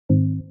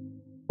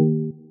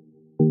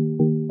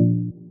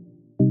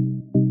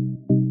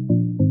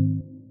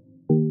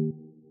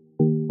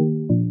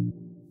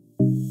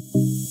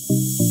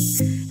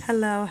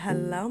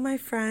Hello, my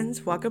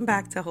friends. Welcome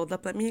back to Hold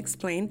Up, Let Me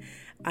Explain.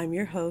 I'm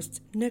your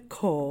host,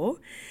 Nicole.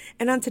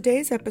 And on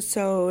today's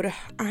episode,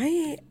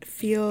 I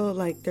feel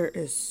like there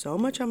is so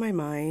much on my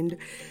mind.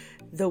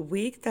 The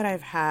week that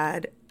I've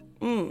had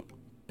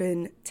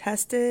been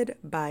tested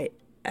by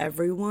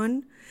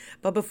everyone.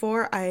 But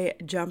before I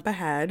jump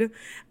ahead,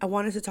 I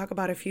wanted to talk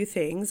about a few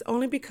things,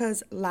 only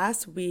because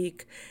last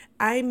week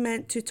I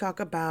meant to talk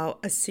about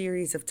a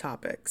series of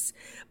topics,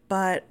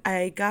 but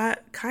I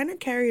got kind of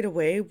carried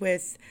away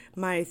with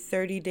my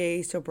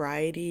 30-day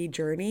sobriety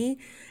journey.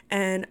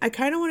 And I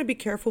kind of want to be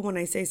careful when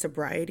I say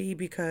sobriety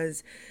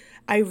because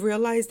I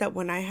realized that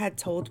when I had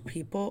told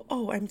people,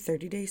 oh, I'm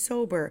 30 days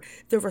sober,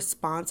 the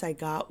response I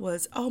got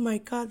was, oh my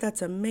God,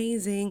 that's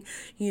amazing.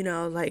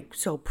 Like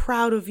so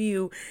proud of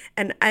you.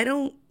 And I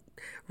don't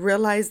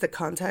realize the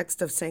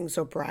context of saying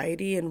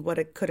sobriety and what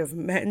it could have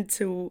meant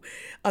to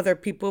other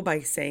people by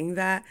saying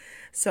that.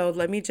 So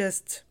let me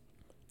just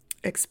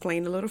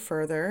explain a little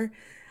further.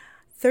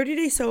 30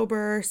 Day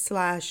Sober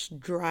 /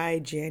 Dry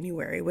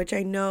January, which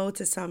I know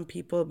to some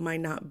people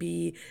might not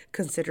be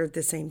considered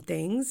the same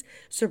things.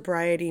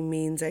 Sobriety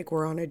means like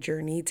we're on a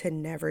journey to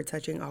never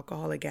touching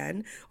alcohol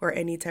again or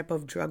any type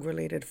of drug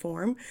related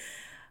form.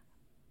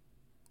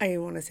 I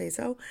want to say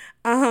so.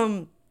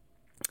 And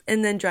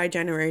then Dry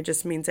January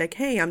just means like,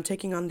 hey, I'm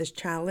taking on this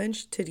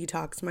challenge to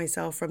detox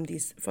myself from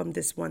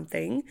this one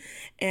thing.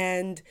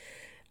 And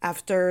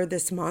after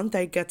this month,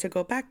 I get to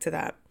go back to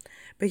that.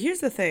 But here's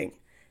the thing.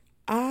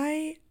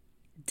 I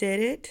did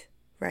it,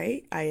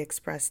 right? I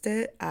expressed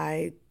it.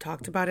 I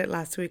talked about it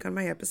last week on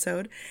my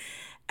episode.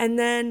 And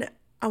then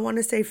I want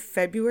to say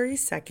February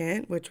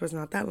 2nd, which was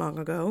not that long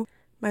ago,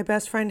 my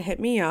best friend hit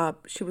me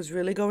up. She was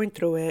really going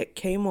through it,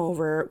 came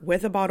over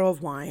with a bottle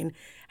of wine,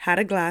 had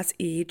a glass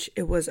each.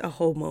 It was a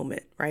whole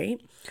moment, right?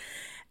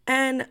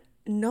 And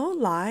no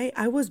lie,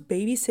 I was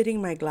babysitting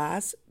my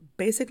glass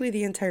basically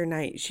the entire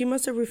night. She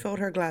must have refilled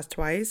her glass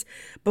twice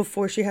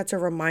before she had to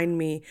remind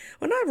me.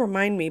 Well, not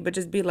remind me, but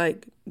just be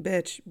like,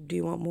 bitch, do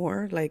you want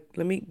more? Like,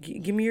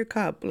 give me your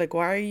cup. Like,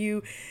 why are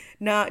you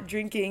not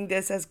drinking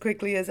this as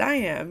quickly as I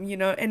am?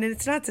 And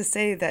it's not to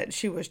say that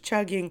she was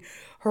chugging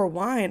her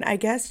wine. I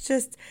guess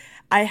just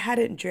I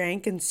hadn't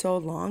drank in so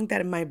long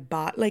that in my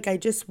body, like I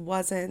just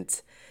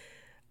wasn't,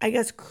 I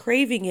guess,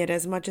 craving it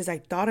as much as I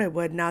thought I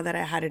would now that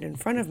I had it in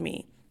front of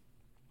me.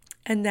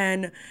 And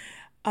then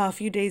a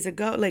few days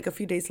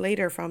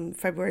later from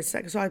February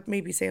 2nd, so I'd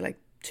maybe say like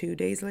 2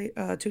 days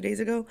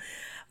ago,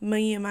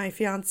 me and my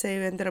fiance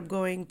ended up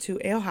going to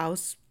Ale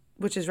House,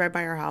 which is right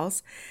by our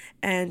house,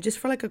 and just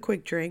for like a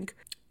quick drink.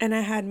 And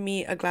I had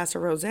me a glass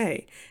of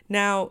rosé.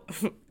 Now,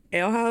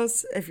 Ale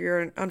House, if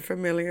you're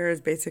unfamiliar, is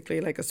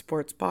basically like a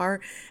sports bar.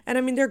 And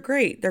I mean, they're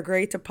great. They're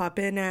great to pop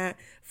in at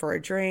for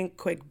a drink,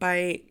 quick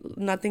bite,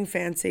 nothing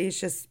fancy.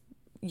 It's just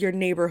your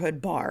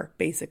neighborhood bar,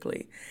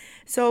 basically.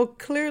 So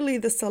clearly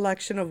the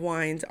selection of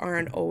wines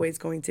aren't always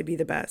going to be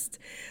the best.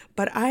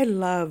 But I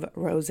love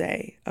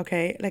rosé,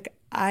 okay? Like,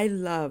 I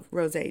love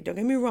rosé. Don't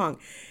get me wrong.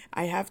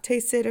 I have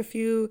tasted a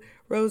few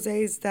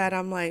rosés that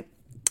I'm like,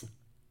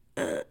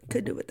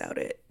 could do without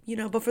it,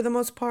 But for the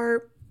most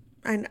part,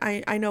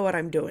 I know what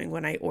I'm doing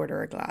when I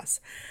order a glass.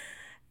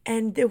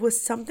 And there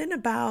was something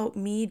about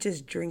me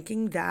just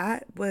drinking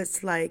that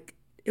was like,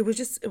 it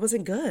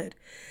wasn't good.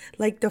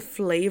 Like the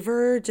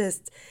flavor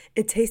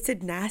it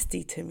tasted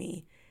nasty to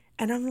me.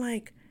 And I'm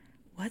like,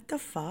 what the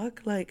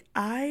fuck? Like,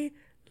 I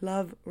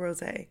love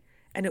rosé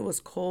and it was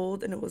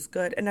cold and it was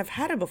good. And I've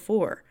had it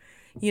before,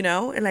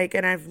 and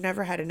I've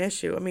never had an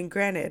issue. I mean,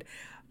 granted,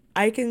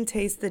 I can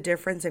taste the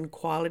difference in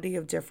quality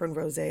of different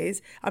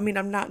rosés. I mean,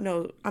 I'm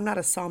not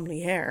a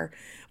sommelier,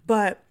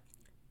 but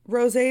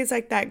rosé is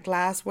like that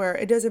glass where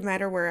it doesn't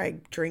matter where I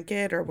drink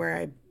it or where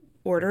I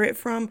order it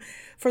from.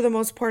 For the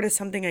most part, it's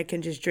something I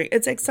can just drink.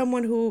 It's like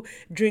someone who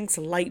drinks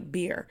light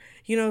beer.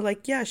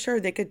 Like, yeah, sure,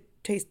 they could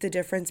taste the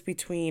difference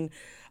between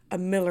a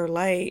Miller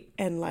Lite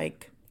and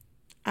like,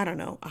 I don't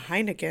know, a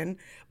Heineken.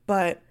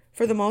 But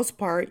for the most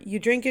part, you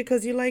drink it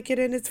because you like it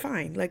and it's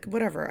fine. Like,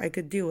 whatever, I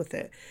could deal with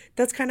it.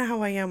 That's kind of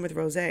how I am with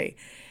rosé.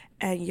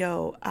 And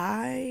yo,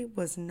 I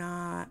was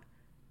not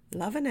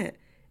loving it.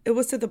 It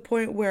was to the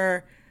point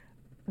where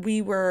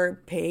we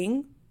were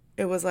paying.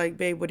 It was like,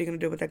 babe, what are you going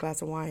to do with that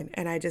glass of wine?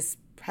 And I just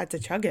had to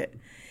chug it.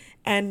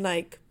 And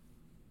like,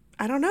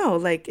 I don't know,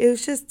 like it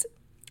was just,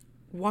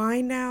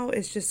 wine now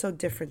is just so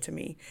different to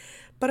me.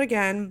 But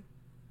again,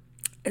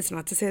 it's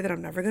not to say that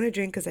I'm never going to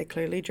drink because I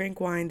clearly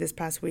drank wine this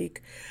past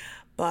week.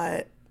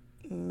 But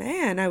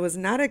man, I was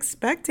not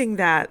expecting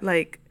that.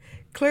 Like,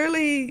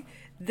 clearly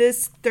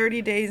this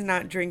 30 days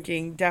not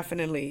drinking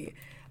definitely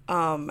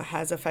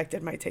has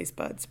affected my taste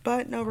buds.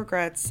 But no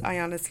regrets. I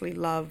honestly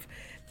love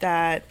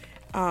that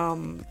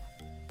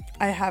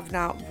I have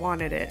not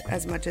wanted it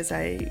as much as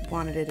I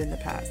wanted it in the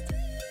past.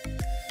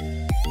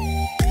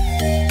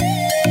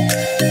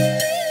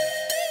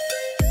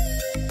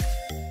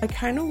 I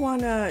kind of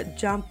want to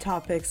jump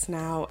topics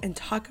now and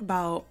talk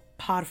about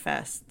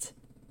Podfest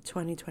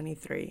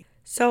 2023.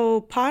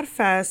 So,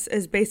 Podfest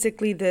is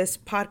basically this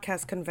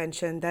podcast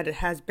convention that it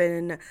has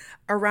been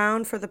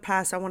around for the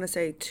past, I want to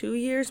say 2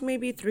 years,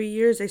 maybe 3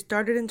 years. They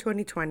started in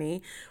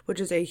 2020,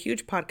 which is a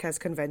huge podcast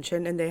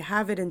convention, and they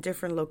have it in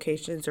different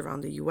locations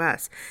around the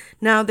US.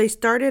 Now, they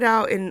started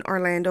out in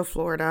Orlando,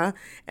 Florida,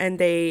 and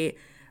they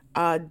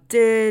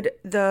did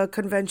the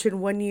convention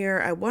one year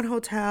at one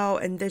hotel,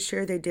 and this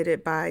year they did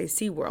it by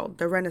SeaWorld,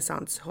 the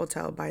Renaissance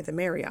Hotel by the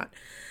Marriott.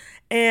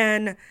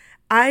 And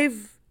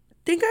I've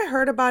think I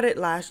heard about it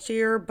last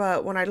year,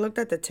 but when I looked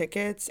at the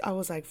tickets, I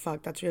was like,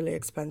 fuck, that's really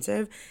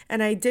expensive.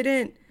 And I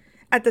didn't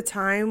at the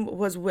time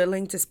was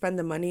willing to spend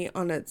the money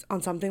on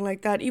something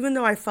like that, even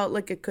though I felt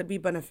like it could be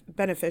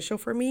beneficial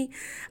for me.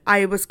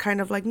 I was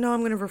kind of like, no, I'm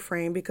going to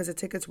refrain because the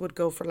tickets would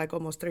go for like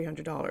almost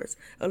 $300,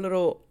 a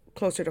little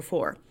closer to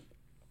four.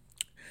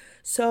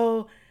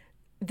 So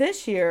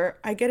this year,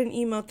 I get an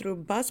email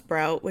through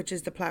Buzzsprout, which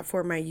is the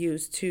platform I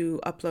use to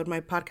upload my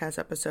podcast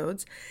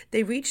episodes.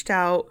 They reached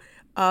out,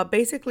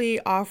 basically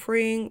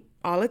offering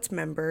all its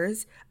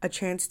members a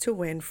chance to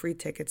win free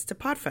tickets to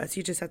Podfest.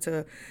 You just have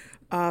to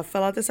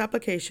fill out this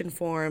application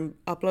form,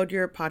 upload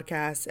your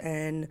podcast,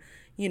 and,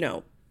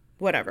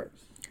 whatever.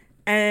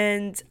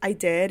 And I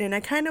did, and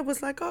I kind of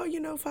was like,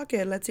 oh, fuck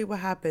it, let's see what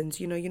happens.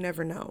 You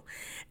never know.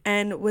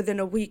 And within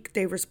a week,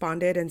 they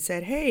responded and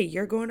said, hey,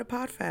 you're going to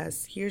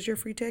Podfest. Here's your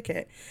free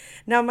ticket.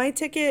 Now, my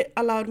ticket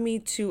allowed me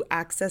to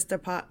access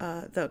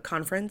the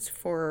conference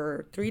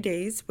for 3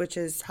 days, which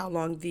is how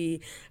long the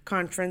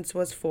conference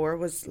was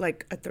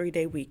like a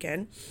 3-day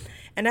weekend.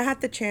 And I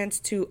had the chance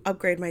to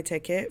upgrade my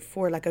ticket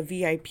for like a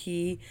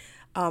VIP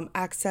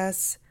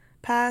access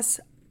pass,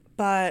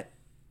 but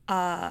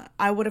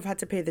I would have had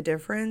to pay the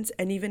difference.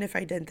 And even if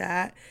I did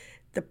that,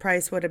 the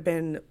price would have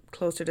been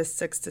closer to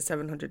 $600 to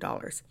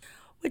 $700,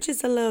 which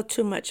is a little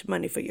too much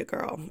money for your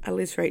girl. At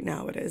least right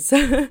now it is.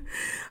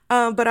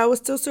 But I was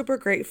still super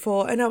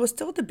grateful, and I was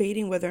still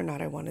debating whether or not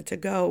I wanted to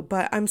go,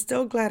 but I'm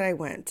still glad I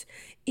went,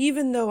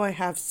 even though I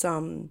have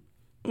some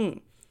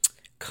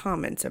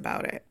comments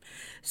about it.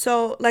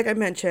 So, like I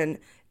mentioned,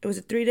 it was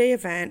a 3-day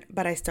event,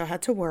 but I still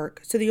had to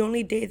work. So the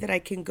only day that I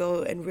can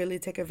go and really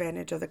take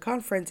advantage of the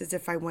conference is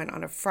if I went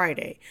on a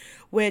Friday,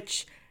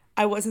 which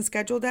I wasn't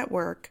scheduled at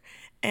work.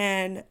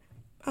 And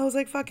I was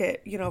like, fuck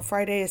it.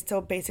 Friday is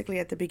still basically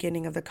at the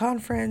beginning of the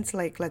conference.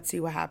 Like, let's see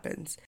what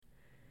happens.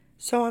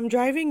 So I'm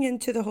driving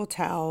into the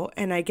hotel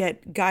and I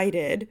get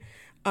guided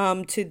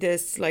to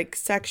this like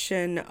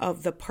section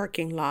of the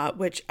parking lot,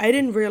 which I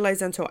didn't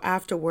realize until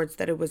afterwards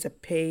that it was a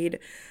paid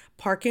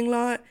parking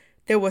lot.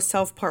 There was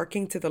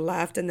self-parking to the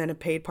left and then a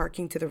paid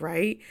parking to the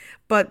right.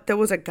 But there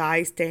was a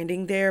guy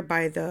standing there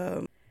by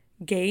the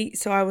gate.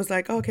 So I was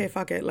like, okay,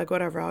 fuck it. Like,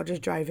 whatever. I'll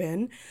just drive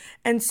in.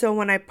 And so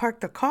when I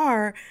parked the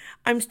car,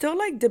 I'm still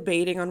like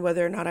debating on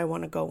whether or not I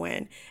want to go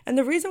in. And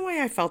the reason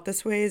why I felt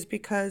this way is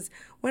because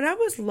when I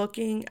was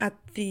looking at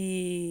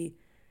the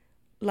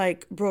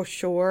like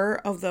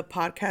brochure of the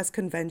podcast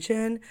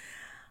convention,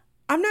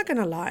 I'm not going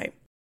to lie.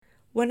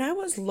 When I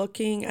was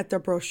looking at the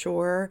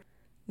brochure,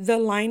 the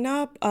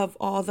lineup of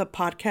all the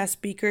podcast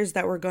speakers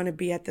that were going to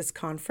be at this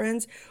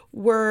conference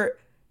were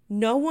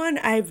no one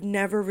I've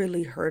never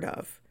really heard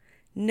of.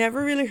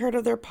 Never really heard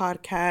of their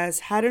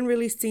podcast, hadn't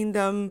really seen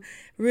them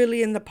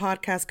really in the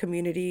podcast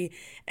community.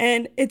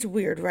 And it's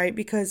weird, right?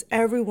 Because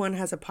everyone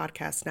has a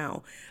podcast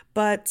now.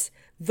 But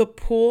the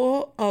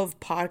pool of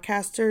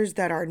podcasters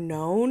that are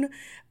known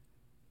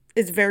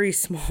is very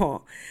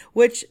small,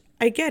 which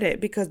I get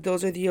it because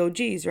those are the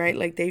OGs, right?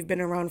 Like they've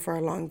been around for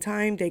a long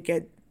time. They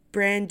get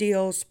brand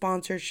deals,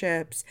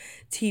 sponsorships,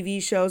 TV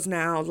shows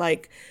now.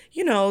 Like,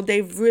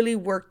 they've really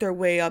worked their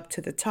way up to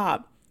the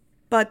top.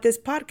 But this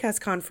podcast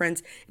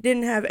conference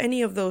didn't have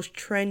any of those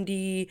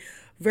trendy,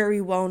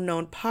 very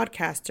well-known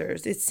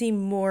podcasters. It seemed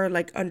more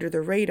like under the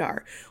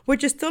radar,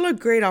 which is still a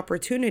great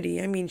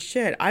opportunity. I mean,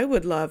 shit, I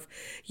would love,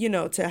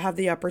 to have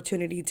the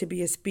opportunity to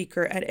be a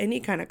speaker at any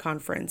kind of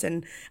conference.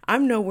 And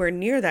I'm nowhere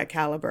near that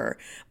caliber.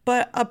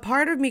 But a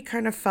part of me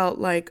kind of felt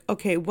like,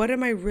 okay, what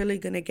am I really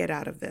going to get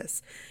out of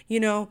this?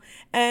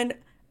 And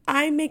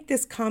I make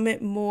this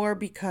comment more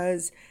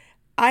because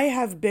I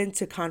have been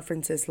to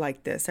conferences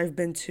like this. I've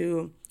been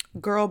to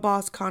girl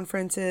boss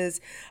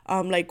conferences,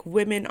 like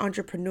women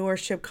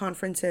entrepreneurship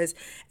conferences.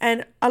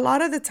 And a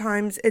lot of the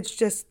times it's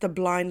just the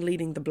blind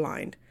leading the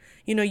blind.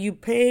 You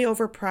pay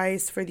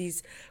overpriced for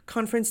these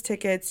conference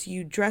tickets,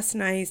 you dress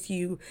nice,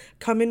 you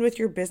come in with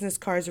your business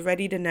cards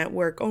ready to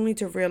network, only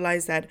to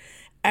realize that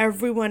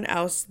everyone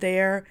else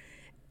there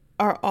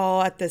are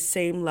all at the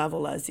same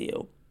level as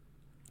you.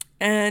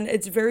 And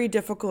it's very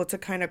difficult to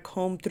kind of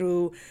comb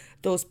through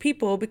those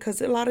people because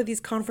a lot of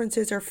these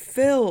conferences are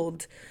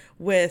filled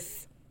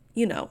with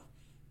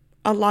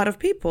a lot of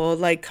people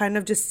like kind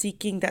of just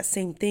seeking that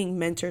same thing,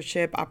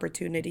 mentorship,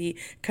 opportunity,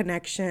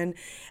 connection.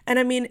 And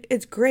I mean,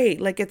 it's great.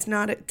 Like, it's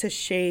not to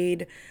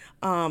shade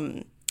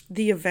the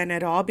event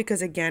at all,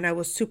 because again, I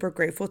was super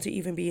grateful to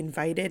even be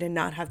invited and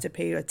not have to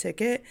pay a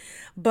ticket.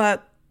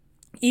 But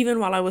even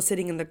while I was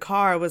sitting in the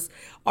car, I was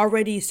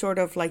already sort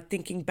of like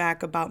thinking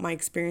back about my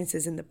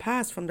experiences in the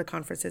past from the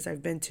conferences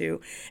I've been to,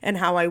 and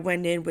how I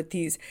went in with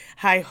these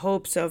high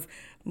hopes of,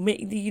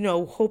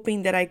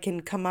 hoping that I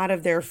can come out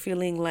of there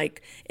feeling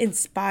like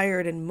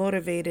inspired and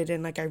motivated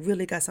and like I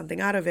really got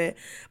something out of it,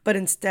 but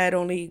instead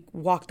only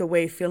walked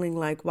away feeling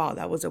like, wow,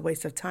 that was a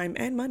waste of time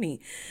and money.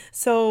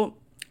 So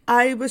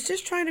I was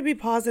just trying to be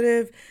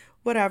positive,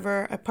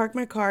 whatever. I park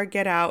my car,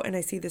 get out, and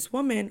I see this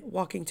woman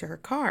walking to her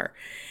car.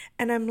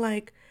 And I'm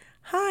like,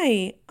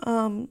 hi,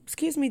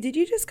 excuse me, did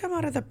you just come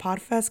out of the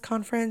Podfest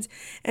conference?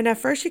 And at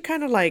first she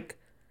kind of like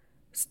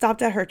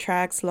stopped at her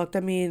tracks, looked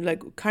at me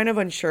like kind of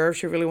unsure if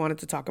she really wanted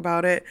to talk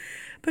about it.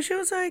 But she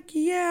was like,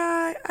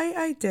 yeah,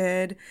 I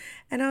did.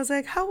 And I was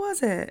like, how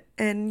was it?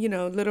 And,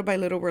 little by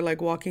little, we're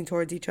like walking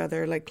towards each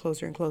other, like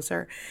closer and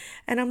closer.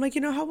 And I'm like,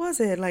 how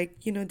was it? Like,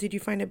 did you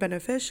find it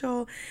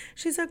beneficial?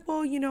 She's like,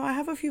 well, I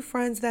have a few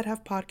friends that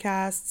have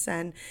podcasts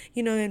and,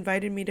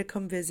 invited me to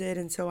come visit.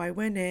 And so I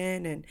went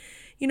in and,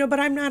 but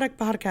I'm not a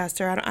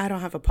podcaster. I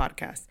don't have a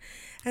podcast.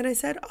 And I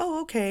said,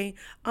 oh, okay.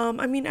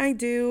 I mean, I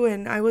do.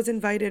 And I was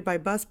invited by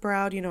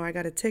Buzzsprout. I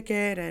got a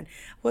ticket and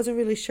wasn't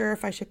really sure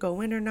if I should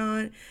go in or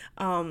not.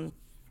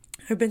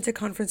 I've been to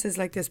conferences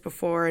like this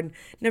before and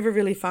never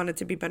really found it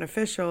to be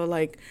beneficial.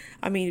 Like,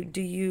 I mean,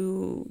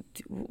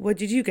 what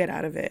did you get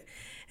out of it?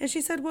 And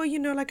she said, well,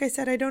 like I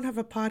said, I don't have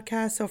a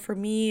podcast. So for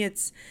me,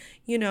 it's,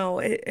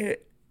 it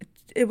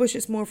was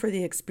just more for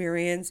the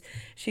experience.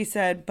 She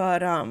said,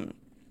 but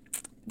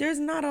there's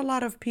not a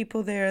lot of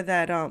people there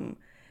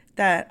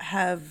that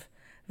have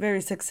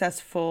very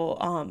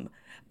successful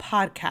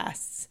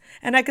podcasts.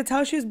 And I could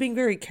tell she was being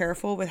very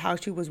careful with how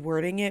she was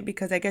wording it,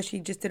 because I guess she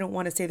just didn't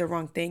want to say the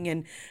wrong thing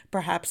and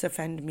perhaps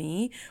offend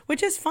me,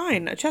 which is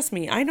fine. Trust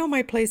me, I know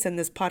my place in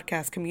this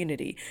podcast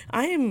community.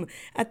 I am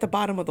at the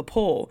bottom of the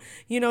poll.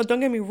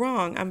 Don't get me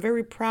wrong. I'm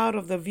very proud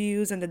of the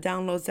views and the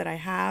downloads that I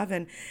have,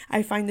 and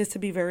I find this to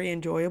be very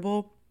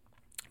enjoyable.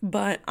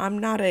 But I'm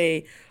not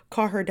a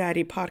Call Her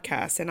Daddy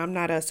podcast, and I'm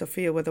not a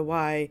Sophia with a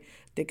Y,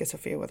 think it's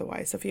Sophia with a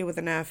Y, Sophia with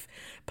an F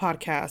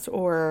podcast,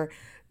 or,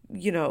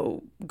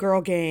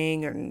 Girl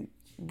Gang and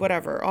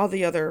whatever, all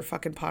the other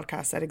fucking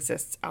podcasts that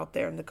exists out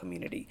there in the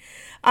community.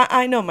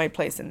 I know my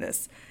place in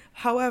this.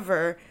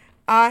 However,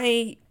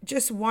 I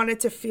just wanted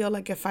to feel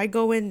like if I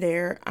go in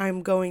there,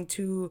 I'm going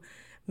to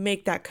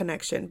make that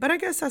connection. But I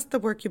guess that's the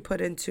work you put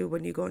into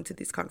when you go into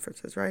these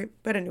conferences, right?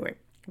 But anyway,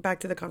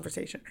 back to the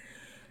conversation.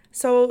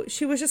 So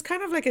she was just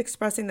kind of like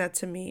expressing that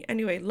to me.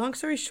 Anyway, long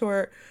story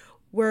short,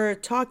 we're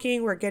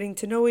talking, we're getting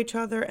to know each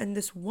other. And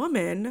this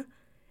woman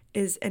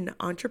is an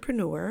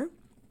entrepreneur,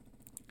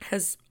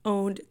 has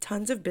owned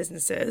tons of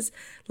businesses,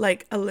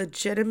 like a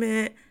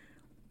legitimate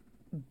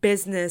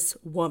business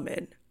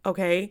woman.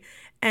 Okay.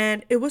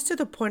 And it was to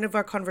the point of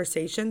our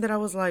conversation that I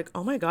was like,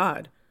 oh my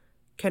God,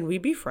 can we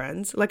be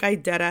friends? Like I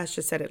dead ass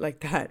just said it like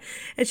that.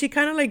 And she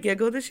kind of like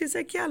giggled and she's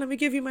like, yeah, let me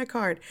give you my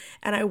card.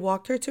 And I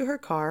walked her to her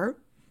car.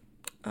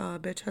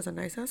 Bitch has a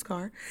nice ass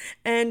car.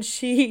 And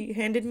she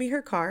handed me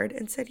her card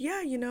and said,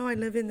 yeah, I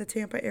live in the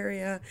Tampa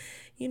area,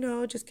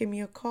 just give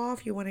me a call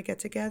if you want to get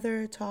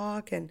together,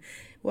 talk and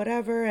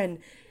whatever. And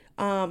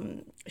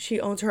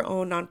she owns her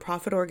own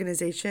nonprofit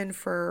organization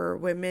for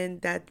women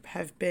that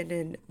have been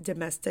in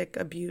domestic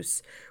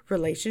abuse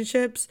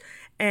relationships,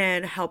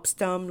 and helps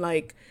them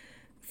like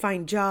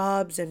find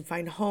jobs and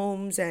find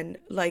homes. And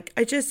like,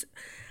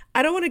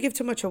 I don't want to give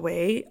too much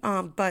away.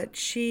 But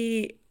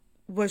she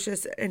was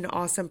just an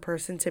awesome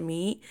person to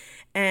meet.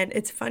 And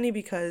it's funny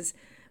because,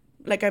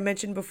 like I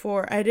mentioned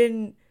before, I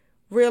didn't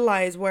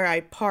realize where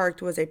I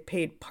parked was a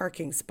paid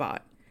parking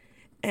spot.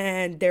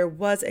 And there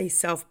was a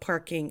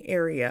self-parking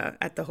area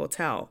at the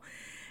hotel.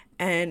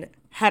 And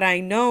had I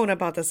known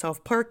about the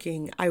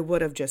self-parking, I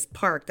would have just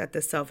parked at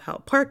the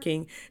self-help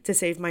parking to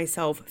save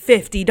myself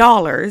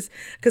 $50,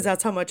 because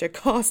that's how much it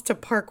cost to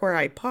park where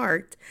I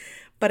parked.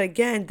 But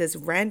again, this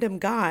random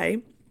guy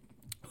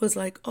was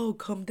like, oh,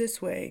 come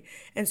this way.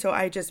 And so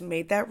I just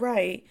made that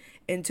right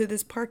into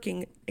this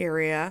parking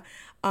area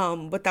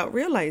without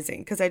realizing,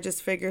 because I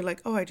just figured like,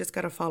 oh, I just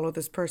got to follow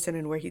this person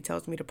and where he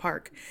tells me to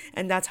park.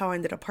 And that's how I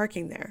ended up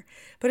parking there.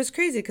 But it's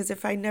crazy because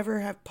if I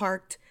never have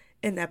parked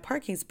in that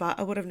parking spot,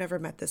 I would have never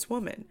met this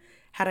woman.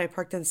 Had I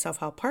parked in the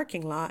self-help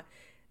parking lot,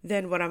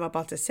 then what I'm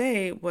about to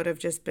say would have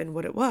just been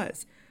what it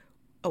was,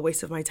 a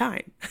waste of my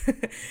time.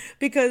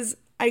 Because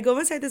I go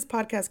inside this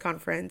podcast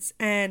conference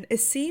and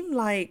it seemed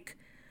like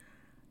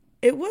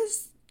it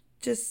was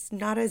just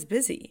not as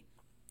busy.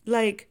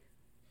 Like,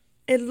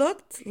 it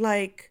looked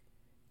like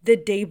the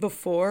day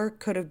before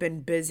could have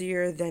been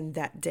busier than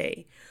that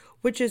day,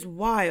 which is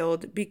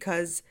wild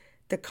because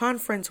the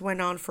conference went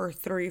on for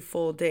 3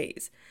 full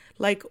days.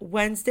 Like,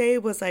 Wednesday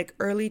was like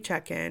early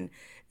check-in.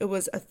 It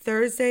was a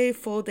Thursday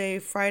full day,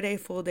 Friday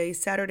full day,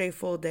 Saturday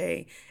full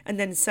day, and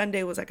then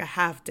Sunday was like a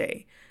half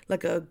day,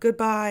 like a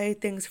goodbye,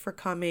 thanks for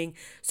coming.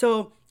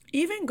 So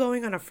even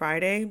going on a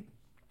Friday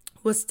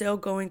was still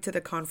going to the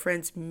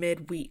conference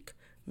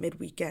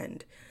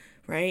mid-weekend,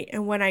 right?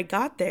 And when I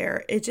got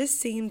there, it just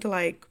seemed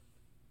like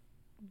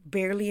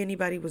barely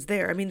anybody was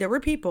there. I mean, there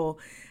were people,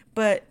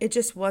 but it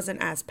just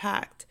wasn't as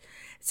packed.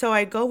 So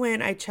I go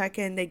in, I check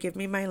in, they give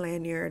me my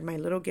lanyard, my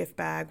little gift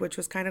bag, which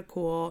was kind of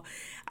cool.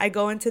 I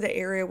go into the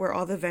area where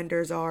all the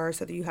vendors are,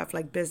 so that you have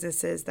like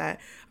businesses that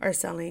are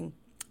selling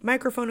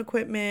microphone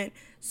equipment,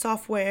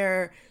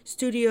 software,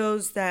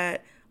 studios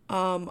that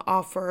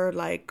offer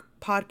like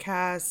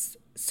podcast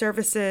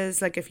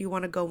services. Like if you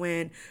want to go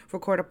in,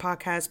 record a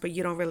podcast, but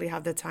you don't really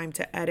have the time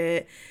to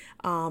edit,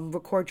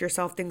 record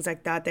yourself, things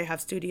like that. They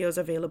have studios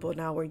available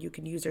now where you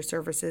can use their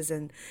services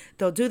and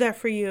they'll do that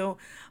for you.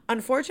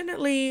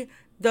 Unfortunately,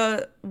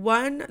 the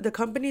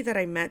company that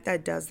I met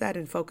that does that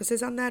and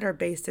focuses on that are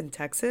based in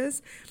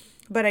Texas.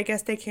 But I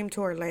guess they came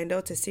to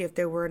Orlando to see if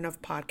there were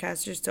enough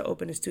podcasters to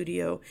open a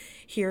studio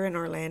here in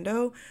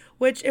Orlando,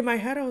 which in my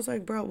head, I was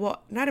like, bro,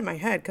 well, not in my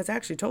head, because I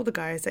actually told the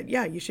guy, I said,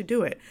 yeah, you should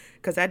do it,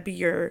 because I'd be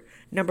your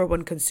number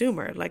one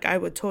consumer. Like, I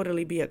would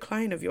totally be a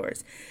client of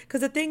yours. Because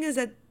the thing is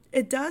that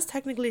it does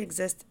technically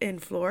exist in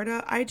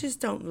Florida. I just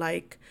don't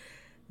like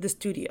the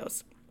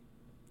studios.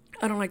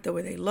 I don't like the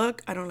way they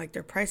look. I don't like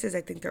their prices.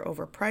 I think they're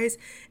overpriced.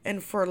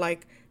 And for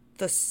like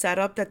the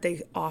setup that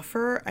they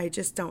offer, I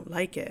just don't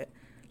like it.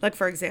 Like,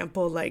 for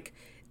example, like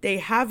they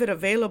have it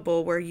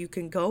available where you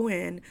can go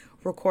in,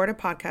 record a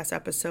podcast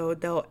episode.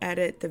 They'll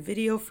edit the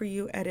video for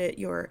you, edit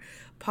your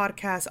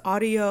podcast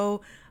audio.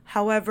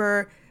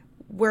 However,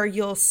 where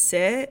you'll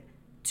sit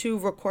to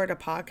record a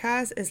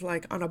podcast is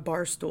like on a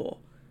bar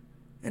stool.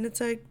 And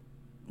it's like,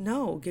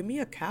 no, give me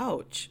a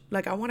couch.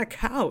 Like, I want a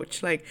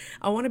couch. Like,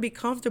 I want to be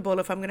comfortable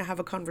if I'm going to have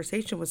a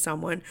conversation with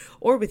someone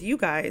or with you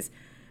guys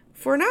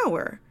for an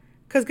hour.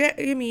 Because,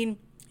 I mean,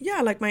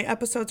 yeah, like my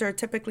episodes are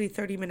typically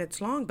 30 minutes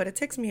long, but it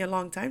takes me a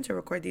long time to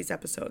record these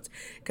episodes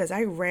because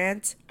I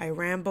rant, I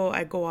ramble,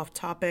 I go off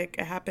topic.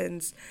 It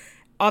happens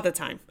all the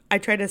time. I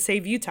try to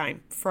save you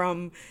time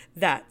from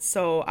that.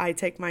 So I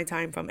take my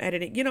time from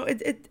editing. You know,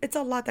 it's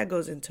a lot that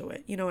goes into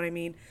it. You know what I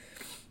mean?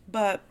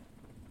 But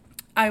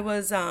I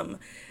was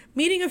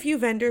meeting a few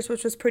vendors,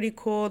 which was pretty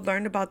cool.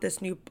 Learned about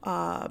this new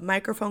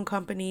microphone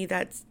company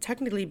that's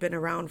technically been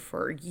around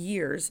for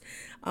years.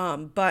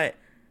 But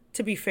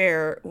to be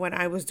fair, when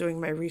I was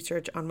doing my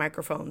research on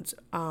microphones,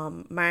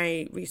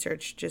 my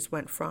research just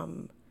went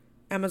from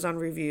Amazon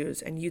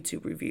reviews and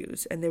YouTube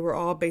reviews. And they were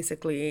all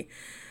basically,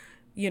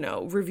 you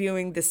know,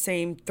 reviewing the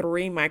same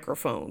 3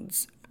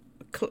 microphones.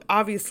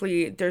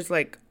 Obviously there's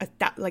like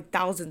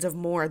thousands of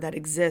more that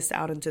exist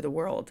out into the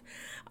world,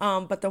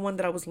 but the one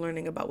that I was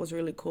learning about was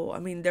really cool. I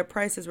mean, their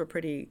prices were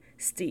pretty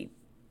steep,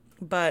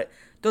 but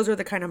those are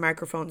the kind of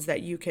microphones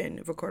that you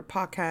can record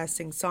podcasts,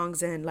 sing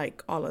songs in,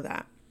 like all of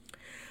that.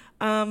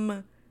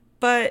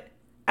 But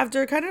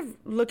after kind of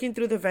looking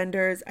through the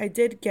vendors, I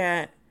did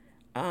get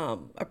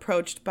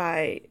approached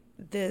by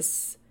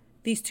these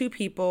 2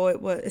 people.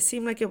 It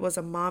seemed like it was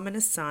a mom and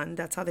a son.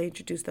 That's how they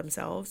introduced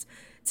themselves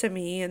to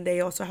me. And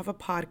they also have a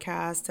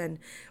podcast, and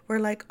we're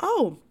like,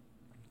 oh,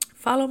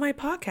 follow my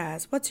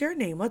podcast. What's your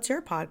name? What's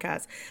your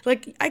podcast?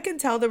 Like, I can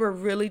tell they were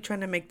really trying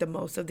to make the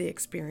most of the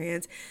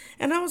experience.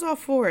 And I was all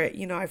for it.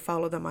 You know, I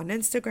follow them on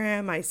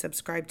Instagram. I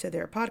subscribe to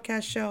their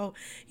podcast show.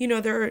 You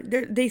know,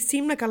 they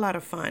seem like a lot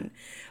of fun.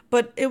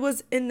 But it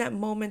was in that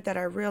moment that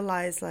I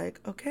realized, like,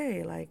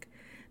 okay, like,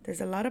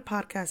 there's a lot of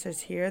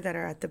podcasters here that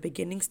are at the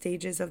beginning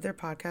stages of their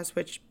podcast,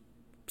 which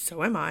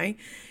so am I.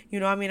 You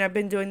know, I mean, I've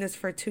been doing this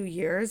for 2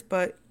 years,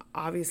 but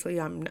obviously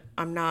I'm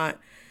not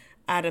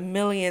at 1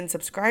 million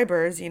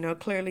subscribers. You know,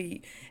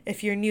 clearly,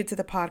 if you're new to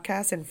the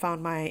podcast and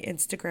found my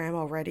Instagram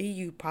already,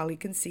 you probably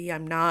can see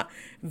I'm not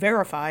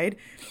verified.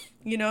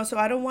 You know, so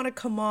I don't want to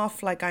come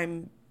off like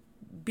I'm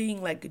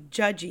being like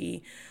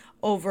judgy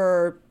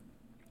over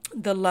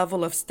the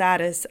level of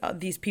status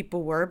these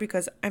people were,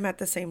 because I'm at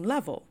the same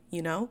level,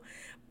 you know.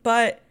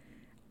 But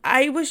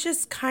I was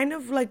just kind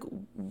of like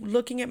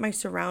looking at my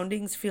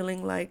surroundings,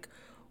 feeling like,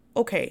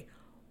 okay,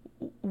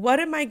 what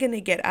am I going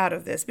to get out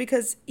of this?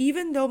 Because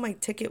even though my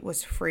ticket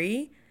was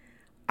free,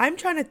 I'm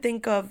trying to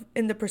think of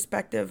in the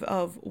perspective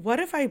of, what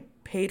if I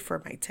paid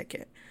for my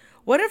ticket?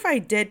 What if I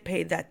did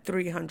pay that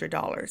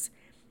 $300?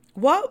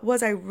 What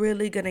was I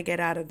really going to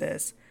get out of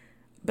this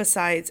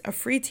besides a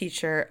free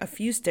t-shirt, a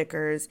few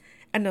stickers,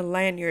 and a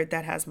lanyard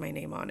that has my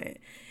name on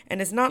it?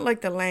 And it's not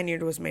like the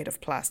lanyard was made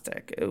of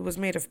plastic. It was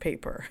made of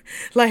paper.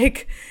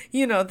 Like,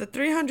 you know, the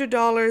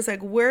 $300,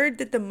 like, where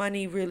did the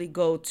money really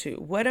go to?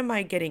 What am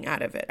I getting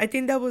out of it? I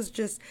think that was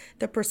just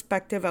the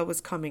perspective I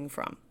was coming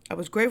from. I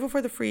was grateful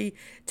for the free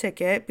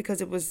ticket because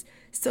it was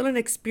still an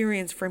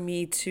experience for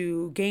me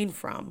to gain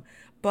from.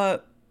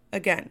 But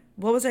again,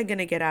 what was I going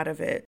to get out of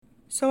it?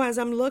 So as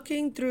I'm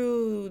looking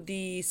through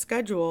the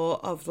schedule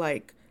of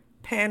like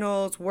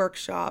panels,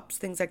 workshops,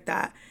 things like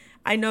that,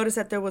 I noticed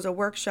that there was a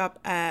workshop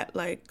at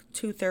like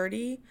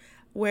 2:30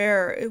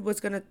 where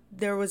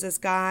there was this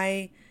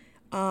guy,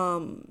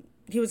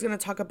 he was going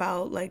to talk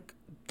about like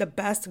the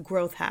best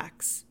growth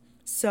hacks.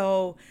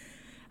 So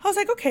I was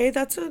like, okay,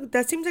 that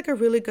seems like a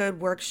really good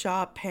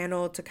workshop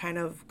panel to kind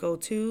of go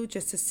to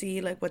just to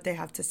see like what they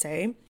have to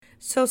say.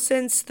 So,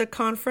 since the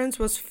conference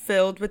was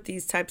filled with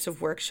these types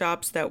of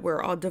workshops that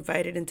were all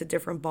divided into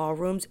different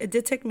ballrooms, it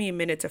did take me a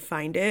minute to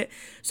find it.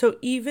 So,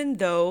 even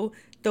though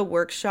the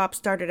workshop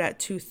started at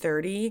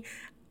 2:30,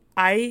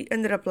 I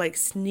ended up like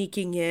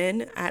sneaking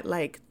in at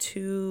like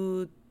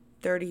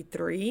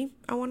 2:33,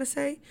 I want to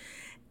say.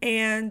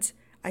 And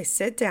I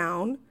sit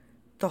down.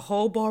 The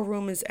whole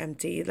ballroom is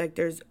empty. Like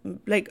there's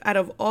like out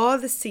of all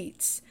the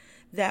seats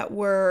that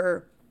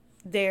were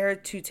there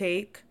to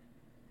take,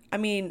 I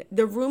mean,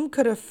 the room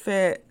could have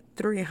fit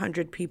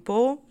 300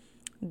 people.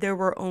 There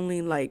were only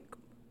like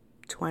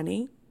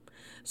 20.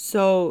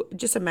 So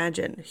just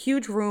imagine,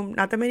 huge room,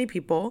 not that many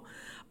people,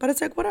 but it's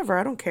like, whatever,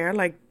 I don't care.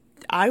 Like,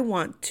 I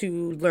want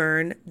to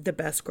learn the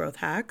best growth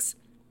hacks.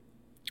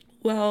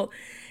 Well,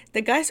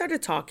 the guy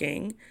started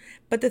talking,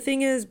 but the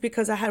thing is,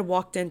 because I had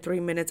walked in 3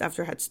 minutes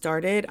after I had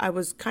started, I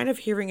was kind of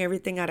hearing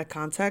everything out of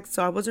context.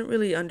 So I wasn't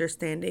really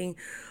understanding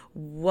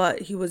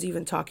what he was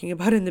even talking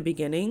about in the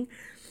beginning.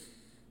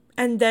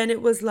 And then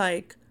it was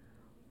like,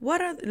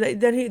 what are like,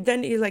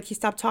 then he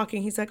stopped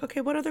talking. He's like, okay,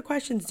 what other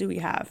questions do we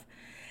have?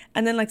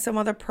 And then like some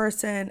other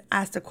person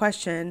asked a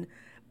question,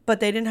 but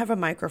they didn't have a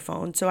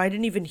microphone, so I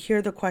didn't even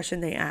hear the question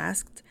they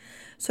asked.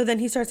 So then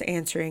he starts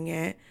answering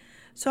it.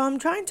 So I'm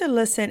trying to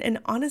listen, and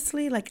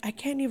honestly, like I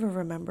can't even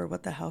remember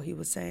what the hell he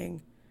was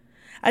saying.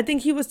 I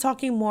think he was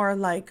talking more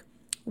like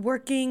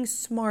working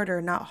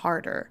smarter, not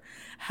harder.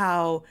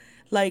 How,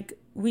 like,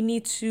 we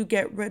need to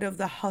get rid of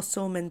the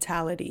hustle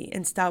mentality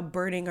and stop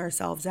burning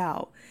ourselves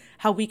out.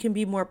 How we can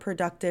be more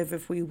productive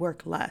if we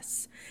work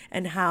less.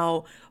 And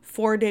how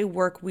 4-day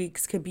work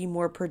weeks could be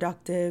more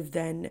productive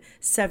than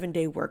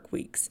 7-day work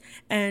weeks.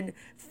 And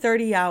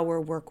 30-hour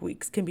work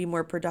weeks can be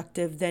more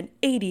productive than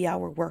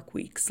 80-hour work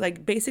weeks.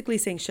 Like, basically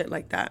saying shit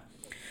like that.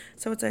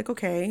 So it's like,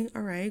 okay,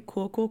 all right,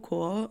 cool, cool,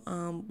 cool.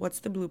 What's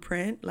the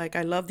blueprint? Like,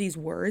 I love these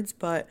words,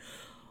 but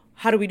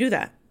how do we do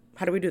that?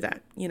 How do we do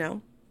that? You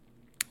know?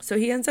 So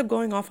he ends up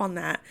going off on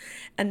that.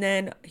 And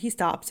then he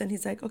stops and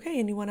he's like, okay,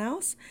 anyone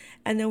else?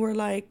 And then we're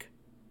like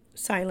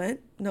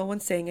silent. No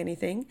one's saying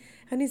anything.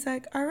 And he's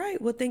like, all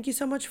right, well, thank you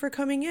so much for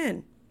coming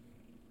in.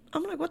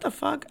 I'm like, what the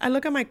fuck? I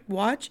look at my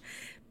watch,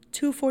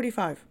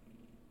 2:45.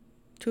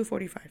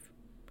 2:45.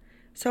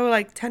 So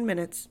like 10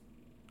 minutes.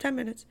 10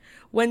 minutes.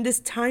 When this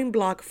time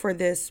block for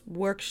this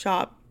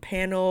workshop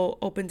panel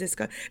open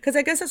discussion, because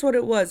I guess that's what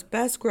it was,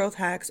 best growth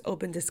hacks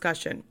open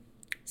discussion.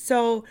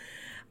 So,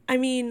 I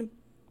mean,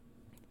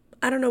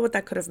 I don't know what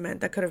that could have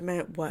meant. That could have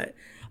meant what?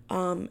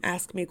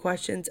 Ask me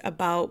questions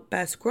about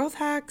best growth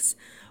hacks,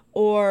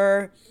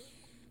 or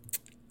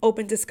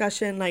open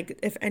discussion, like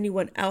if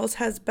anyone else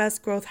has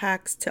best growth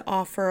hacks to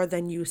offer,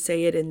 then you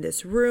say it in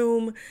this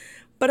room.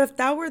 But if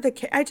that were the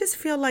case, I just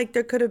feel like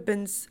there could have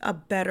been a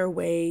better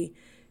way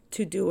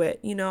to do it.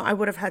 You know, I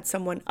would have had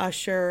someone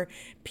usher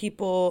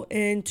people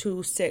in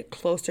to sit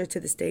closer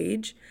to the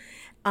stage.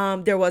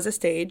 There was a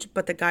stage,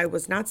 but the guy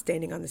was not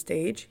standing on the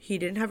stage. He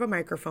didn't have a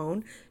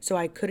microphone, so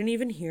I couldn't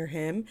even hear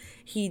him.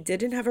 He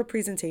didn't have a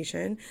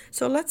presentation.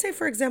 So let's say,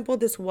 for example,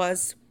 this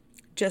was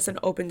just an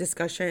open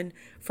discussion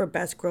for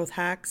best growth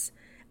hacks.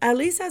 At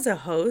least as a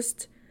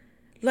host,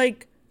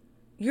 like,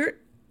 you're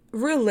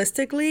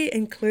realistically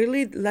and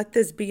clearly, let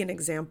this be an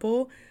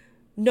example.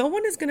 No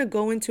one is going to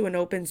go into an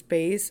open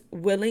space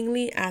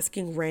willingly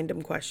asking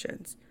random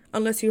questions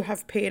unless you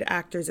have paid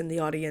actors in the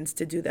audience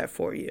to do that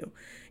for you,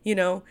 you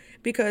know,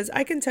 because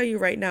I can tell you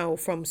right now,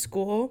 from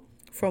school,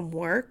 from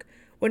work,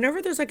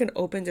 whenever there's like an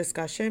open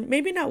discussion,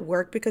 maybe not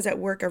work, because at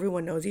work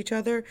everyone knows each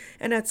other,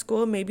 and at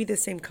school maybe the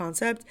same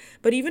concept,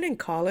 but even in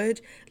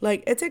college,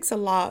 like, it takes a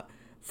lot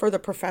for the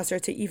professor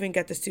to even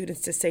get the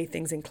students to say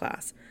things in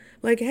class.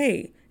 Like,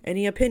 hey,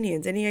 any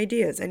opinions, any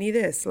ideas, any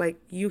this, like,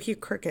 you hear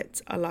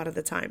crickets a lot of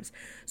the times.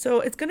 So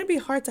it's going to be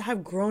hard to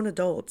have grown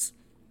adults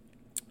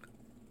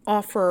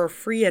offer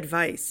free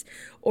advice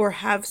or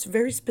have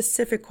very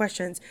specific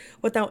questions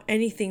without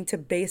anything to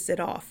base it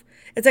off.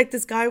 It's like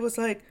this guy was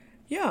like,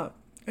 yeah,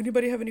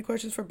 anybody have any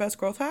questions for best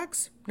growth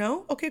hacks?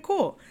 No? Okay,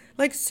 cool.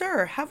 Like,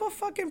 sir, have a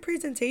fucking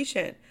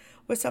presentation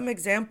with some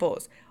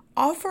examples.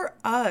 Offer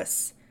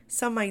us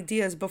some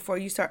ideas before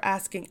you start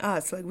asking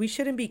us. Like, we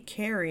shouldn't be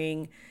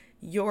carrying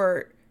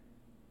your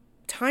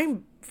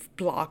time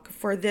block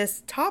for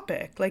this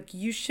topic. Like,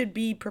 you should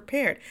be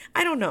prepared.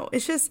 I don't know.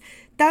 It's just,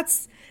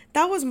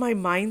 that was my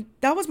mind.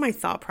 That was my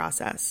thought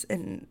process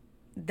in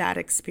that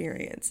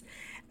experience.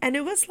 And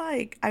it was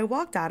like, I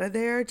walked out of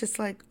there just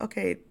like,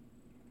 okay,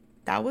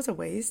 that was a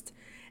waste.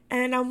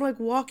 And I'm like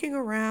walking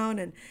around,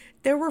 and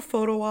there were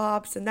photo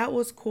ops, and that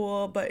was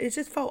cool, but it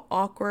just felt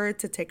awkward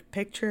to take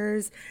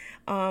pictures.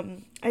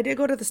 I did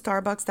go to the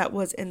Starbucks that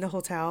was in the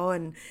hotel,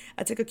 and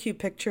I took a cute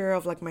picture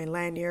of like my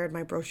lanyard,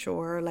 my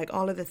brochure, like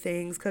all of the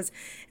things. Because,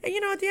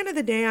 you know, at the end of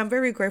the day, I'm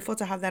very grateful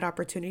to have that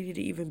opportunity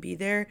to even be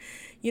there,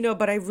 you know,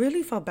 but I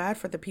really felt bad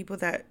for the people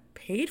that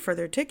paid for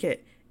their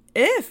ticket.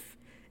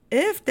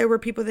 If there were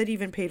people that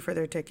even paid for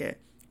their ticket.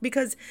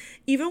 Because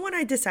even when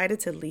I decided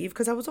to leave,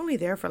 because I was only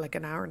there for like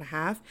an hour and a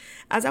half,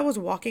 as I was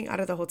walking out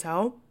of the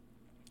hotel,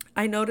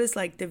 I noticed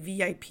like the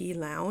VIP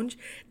lounge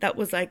that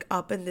was like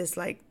up in this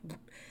like,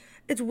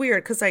 it's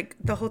weird because like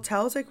the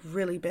hotel is like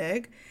really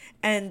big,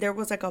 and there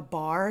was like a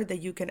bar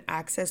that you can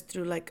access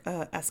through like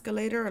a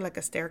escalator or like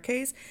a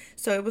staircase.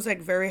 So it was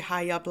like very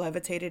high up,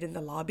 levitated in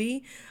the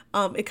lobby.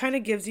 It kind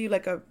of gives you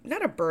like a,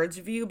 not a bird's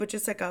view, but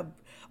just like a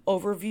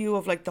overview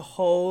of like the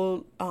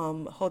whole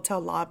hotel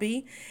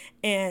lobby,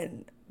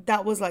 and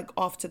that was like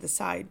off to the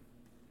side,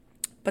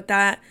 but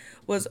that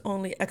was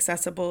only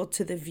accessible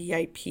to the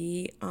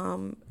VIP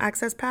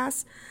access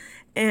passes.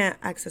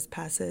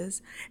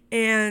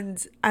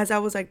 And as I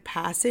was like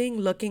passing,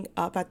 looking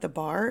up at the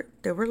bar,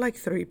 there were like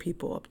three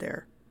people up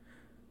there.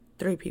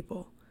 Three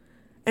people.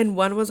 And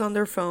one was on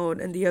their phone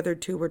and the other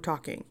two were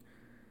talking.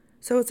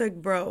 So it's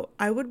like, bro,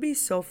 I would be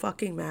so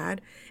fucking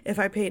mad if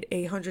I paid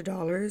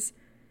 $800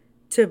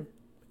 to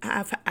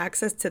have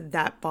access to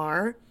that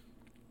bar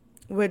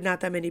with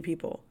not that many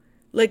people.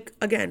 Like,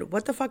 again,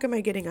 what the fuck am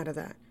I getting out of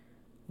that?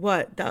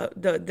 What,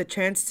 the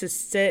chance to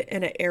sit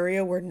in an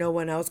area where no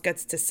one else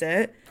gets to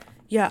sit?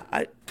 Yeah,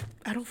 I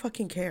don't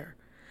fucking care.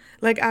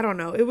 Like, I don't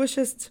know. It was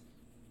just,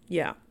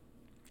 yeah.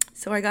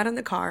 So I got in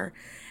the car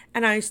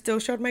and I still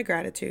showed my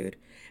gratitude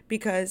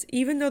because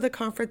even though the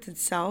conference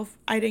itself,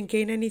 I didn't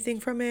gain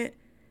anything from it,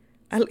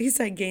 at least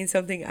I gained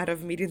something out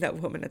of meeting that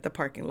woman at the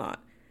parking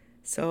lot.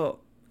 So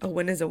a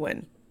win is a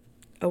win.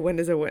 A win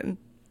is a win.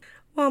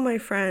 Well, my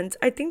friends,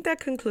 I think that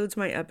concludes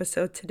my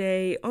episode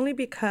today, only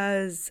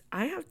because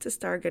I have to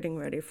start getting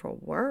ready for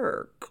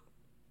work.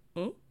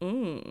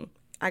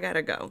 I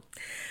gotta go.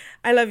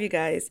 I love you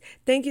guys.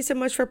 Thank you so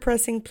much for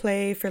pressing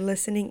play, for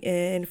listening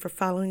in, for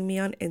following me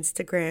on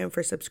Instagram,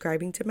 for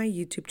subscribing to my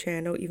YouTube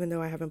channel, even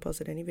though I haven't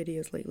posted any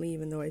videos lately,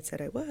 even though I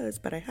said I was,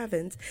 but I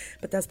haven't.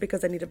 But that's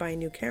because I need to buy a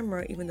new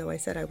camera, even though I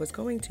said I was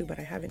going to, but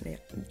I haven't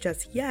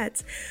just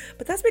yet.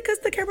 But that's because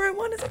the camera I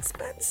want is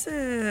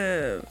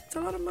expensive. It's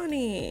a lot of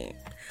money,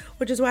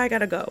 which is why I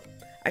gotta go.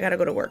 I gotta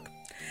go to work.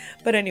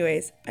 But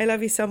anyways, I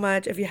love you so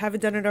much. If you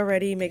haven't done it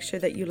already, make sure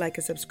that you like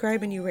and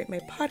subscribe and you rate my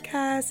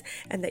podcast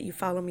and that you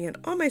follow me on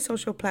all my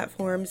social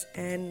platforms,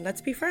 and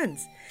let's be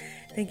friends.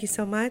 Thank you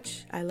so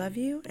much. I love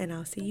you, and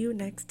I'll see you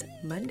next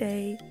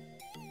Monday.